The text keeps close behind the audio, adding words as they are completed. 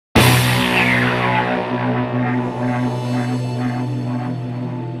In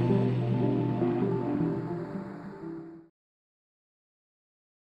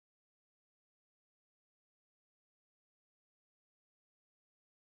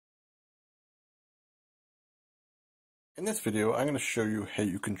this video, I'm going to show you how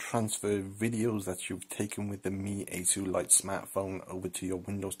you can transfer videos that you've taken with the Mi A2 Lite smartphone over to your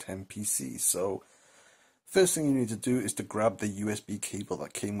Windows 10 PC. So, first thing you need to do is to grab the USB cable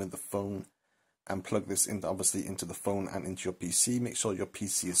that came with the phone and plug this in, obviously into the phone and into your PC. Make sure your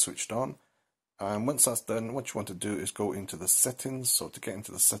PC is switched on. And once that's done, what you want to do is go into the settings. So to get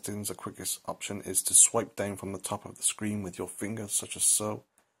into the settings, the quickest option is to swipe down from the top of the screen with your finger, such as so,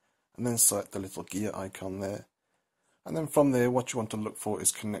 and then select the little gear icon there. And then from there, what you want to look for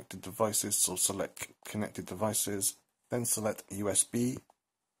is connected devices. So select connected devices, then select USB,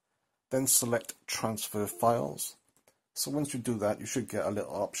 then select transfer files. So once you do that, you should get a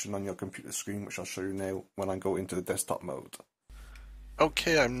little option on your computer screen, which I'll show you now when I go into the desktop mode.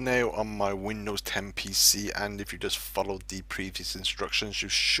 Okay, I'm now on my Windows 10 PC, and if you just followed the previous instructions, you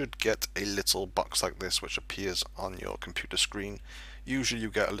should get a little box like this which appears on your computer screen. Usually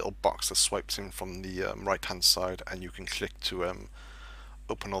you get a little box that swipes in from the right hand side, and you can click to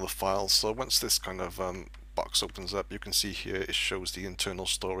open all the files. So once this kind of box opens up, you can see here it shows the internal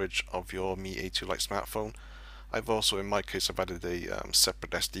storage of your Mi A2 Lite smartphone. I've also, in my case, I've added a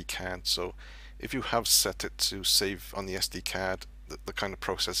separate SD card, so if you have set it to save on the SD card, the kind of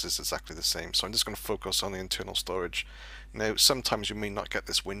process is exactly the same. So I'm just going to focus on the internal storage. Now, sometimes you may not get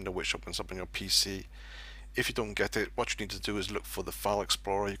this window which opens up on your PC. If you don't get it, what you need to do is look for the File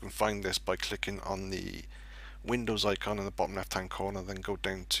Explorer. You can find this by clicking on the Windows icon in the bottom left hand corner, then go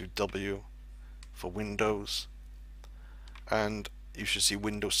down to W for Windows, and you should see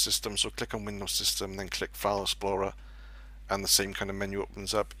Windows System. So click on Windows System, then click File Explorer, and the same kind of menu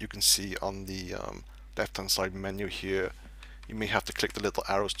opens up. You can see on the left hand side menu here, you may have to click the little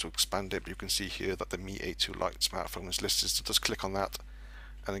arrows to expand it, but you can see here that the Mi A2 Lite smartphone is listed, so just click on that,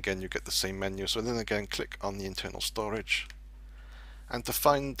 and again you get the same menu. So then again click on the internal storage, and to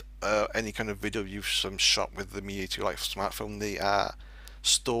find any kind of video you've shot with the Mi A2 Lite smartphone, they are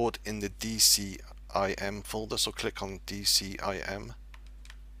stored in the DCIM folder. So click on DCIM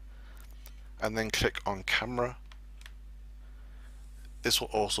and then click on camera. This will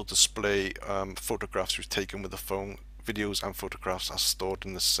also display photographs you've taken with the phone. Videos and photographs are stored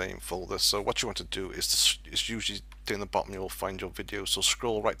in the same folder. So what you want to do is it's usually down the bottom you'll find your videos. So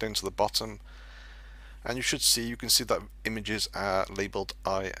scroll right down to the bottom, and you can see that images are labeled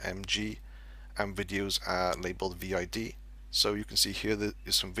IMG and videos are labeled VID. So you can see here there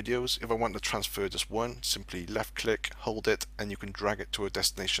is some videos. If I want to transfer just one, simply left click, hold it, and you can drag it to a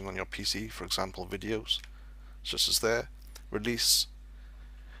destination on your PC, for example videos, just as there. Release,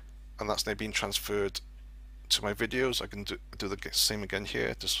 and that's now being transferred to my videos. I can do the same again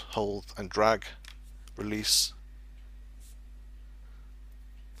here, just hold and drag, release,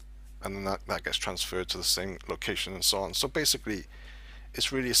 and then that gets transferred to the same location and so on. So basically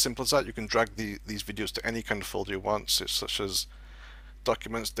it's really as simple as that. You can drag these videos to any kind of folder you want, such as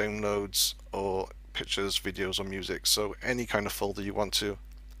documents, downloads, or pictures, videos, or music. So any kind of folder you want to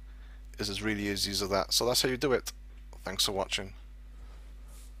is as really as easy as that. So that's how you do it. Thanks for watching.